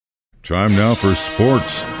Time now for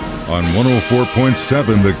sports on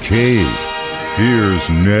 104.7 The Cave. Here's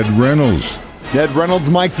Ned Reynolds. Ned Reynolds,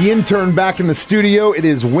 Mike the intern, back in the studio. It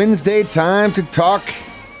is Wednesday, time to talk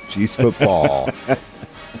Chiefs football.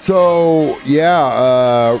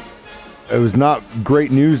 It was not great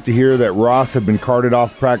news to hear that Ross had been carted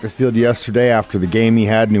off the practice field yesterday after the game he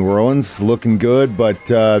had in New Orleans. Looking good, but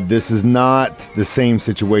this is not the same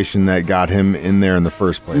situation that got him in there in the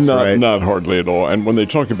first place, right? Not hardly at all. And when they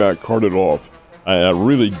talk about carted off, I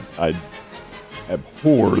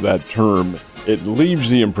abhor that term. It leaves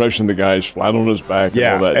the impression the guy's flat on his back and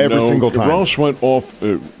all that. Every single time. Ross went off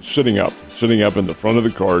sitting up in the front of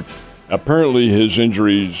the cart. Apparently his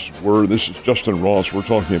injuries were, this is Justin Ross we're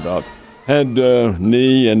talking about, had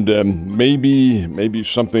knee and maybe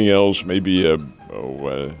something else, maybe an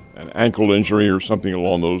ankle injury or something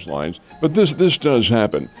along those lines. But this does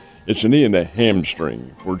happen. It's a knee and a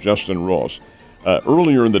hamstring for Justin Ross.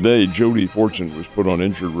 Earlier in the day, Jody Fortson was put on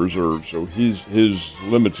injured reserve, so his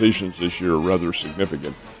limitations this year are rather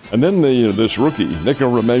significant. And then this rookie,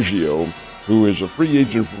 Nico Remaggio, who is a free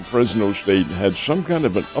agent from Fresno State, had some kind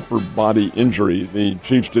of an upper body injury. The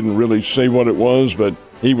Chiefs didn't really say what it was, but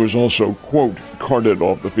he was also, quote, carted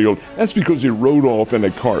off the field. That's because he rode off in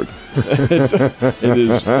a cart. It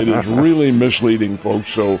is really misleading, folks,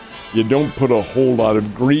 so you don't put a whole lot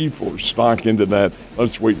of grief or stock into that.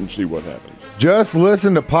 Let's wait and see what happens. Just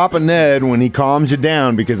listen to Papa Ned when he calms you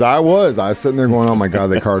down, because I was sitting there going, oh my God,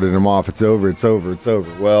 they carted him off. It's over.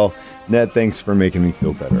 Well, Ned, thanks for making me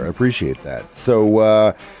feel better. I appreciate that.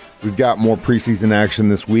 So we've got more preseason action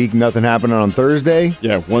this week. Nothing happening on Thursday?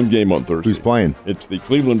 Yeah, one game on Thursday. Who's playing? It's the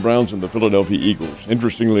Cleveland Browns and the Philadelphia Eagles.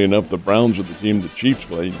 Interestingly enough, the Browns are the team the Chiefs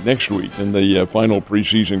play next week in the final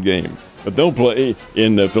preseason game. But they'll play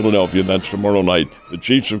in Philadelphia. That's tomorrow night. The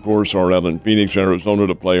Chiefs, of course, are out in Phoenix, Arizona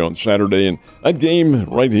to play on Saturday. And that game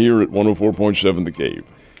right here at 104.7 The Cave.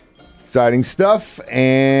 Exciting stuff.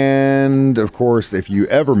 And, of course, if you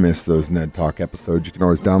ever miss those Ned Talk episodes, you can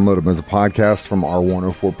always download them as a podcast from our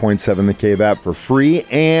 104.7 The Cave app for free.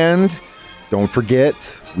 And don't forget,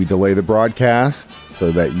 we delay the broadcast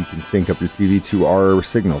so that you can sync up your TV to our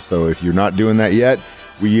signal. So if you're not doing that yet,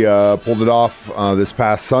 we pulled it off this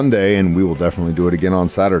past Sunday, and we will definitely do it again on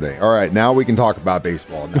Saturday. All right, now we can talk about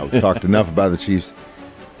baseball. Now we've talked enough about the Chiefs'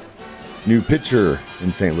 new pitcher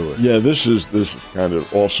in St. Louis. Yeah, this is kind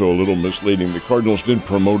of also a little misleading. The Cardinals did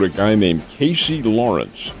promote a guy named Casey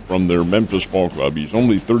Lawrence from their Memphis ball club. He's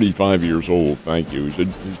only 35 years old, thank you.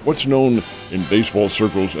 He's what's known in baseball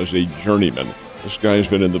circles as a journeyman. This guy's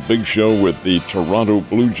been in the big show with the Toronto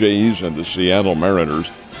Blue Jays and the Seattle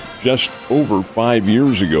Mariners just over 5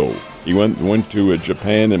 years ago. He went to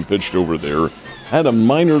Japan and pitched over there. Had a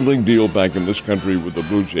minor league deal back in this country with the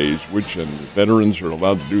Blue Jays, which, and veterans are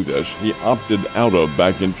allowed to do this, he opted out of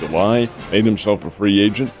back in July, made himself a free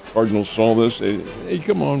agent. Cardinals saw this. Hey,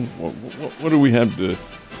 come on, what do we have to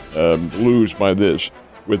lose by this?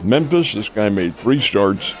 With Memphis, this guy made 3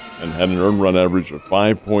 starts and had an earned run average of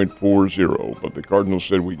 5.40. But the Cardinals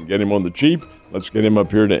said, we can get him on the cheap. Let's get him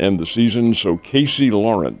up here to end the season. So Casey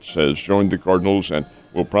Lawrence has joined the Cardinals and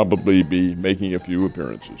will probably be making a few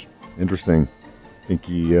appearances. Interesting. Think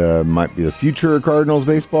he might be the future of Cardinals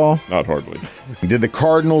baseball? Not hardly. Did the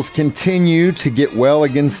Cardinals continue to get well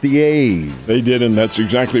against the A's? They did, and that's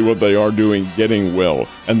exactly what they are doing, getting well.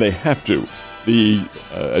 And they have to. The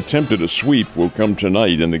attempt at a sweep will come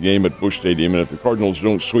tonight in the game at Busch Stadium, and if the Cardinals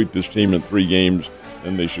don't sweep this team in 3 games,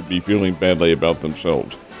 then they should be feeling badly about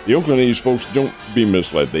themselves. The Oakland A's, folks, don't be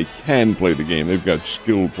misled. They can play the game. They've got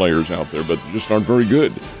skilled players out there, but they just aren't very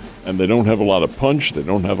good. And they don't have a lot of punch. They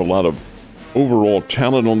don't have a lot of overall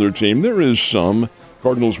talent on their team. There is some.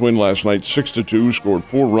 Cardinals win last night 6-2, scored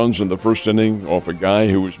 4 runs in the first inning off a guy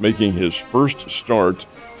who was making his first start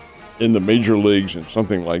in the major leagues in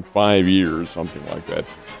something like 5 years, something like that.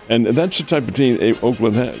 And that's the type of team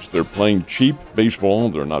Oakland has. They're playing cheap baseball.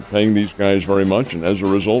 They're not paying these guys very much, and as a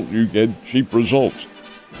result, you get cheap results.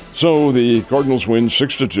 So the Cardinals win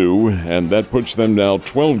 6-2, and that puts them now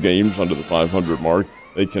 12 games under the 500 mark.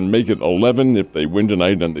 They can make it 11 if they win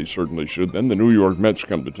tonight, and they certainly should. Then the New York Mets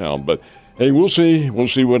come to town. But, hey, we'll see. We'll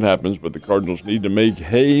see what happens. But the Cardinals need to make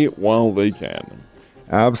hay while they can.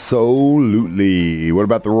 Absolutely. What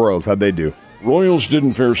about the Royals? How'd they do? Royals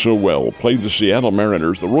didn't fare so well. Played the Seattle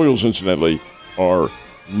Mariners. The Royals, incidentally, are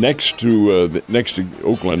next to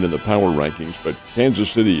Oakland in the power rankings, but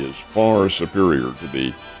Kansas City is far superior to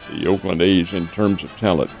the Oakland A's in terms of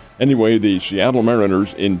talent. Anyway, the Seattle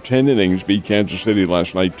Mariners in 10 innings beat Kansas City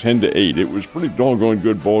last night 10-8. It was a pretty doggone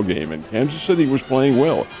good ball game, and Kansas City was playing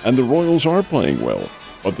well, and the Royals are playing well.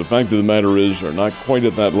 But the fact of the matter is they're not quite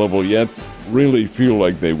at that level yet. really feel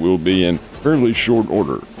like they will be in fairly short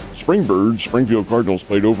order. Springbirds, Springfield Cardinals,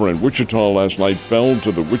 played over in Wichita last night, fell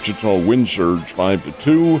to the Wichita Wind Surge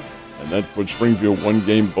 5-2, and that put Springfield one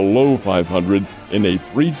game below 500 in a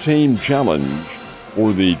three-team challenge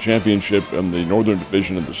for the championship in the Northern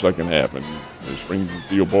Division in the second half. And the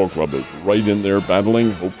Springfield Ball Club is right in there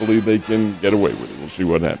battling. Hopefully they can get away with it. We'll see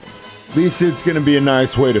what happens. At least it's going to be a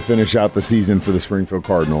nice way to finish out the season for the Springfield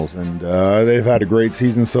Cardinals. And they've had a great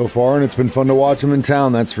season so far, and it's been fun to watch them in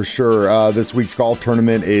town, that's for sure. This week's golf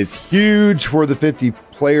tournament is huge for the 50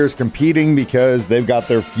 players competing because they've got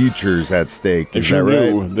their futures at stake. Is that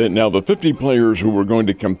right? Now, the 50 players who were going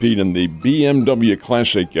to compete in the BMW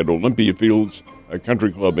Classic at Olympia Fields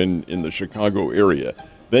Country Club in the Chicago area,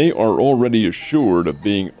 they are already assured of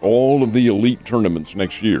being all of the elite tournaments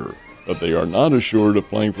next year. But they are not assured of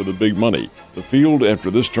playing for the big money. The field after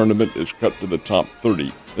this tournament is cut to the top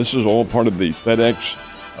 30. This is all part of the FedEx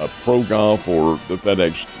Pro Golf or the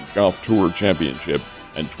FedEx Golf Tour Championship,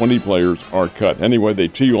 and 20 players are cut. Anyway, they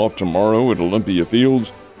tee off tomorrow at Olympia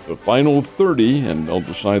Fields. The final 30, and they'll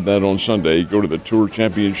decide that on Sunday, go to the Tour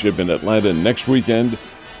Championship in Atlanta next weekend.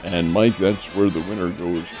 And, Mike, that's where the winner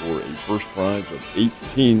goes for a first prize of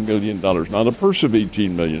 $18 million. Not a purse of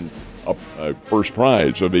 $18 million. A first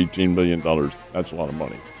prize of $18 million. That's a lot of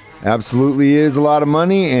money. Absolutely is a lot of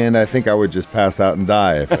money, and I think I would just pass out and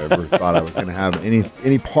die if I ever thought I was going to have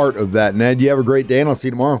any part of that. Ned, you have a great day, and I'll see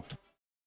you tomorrow.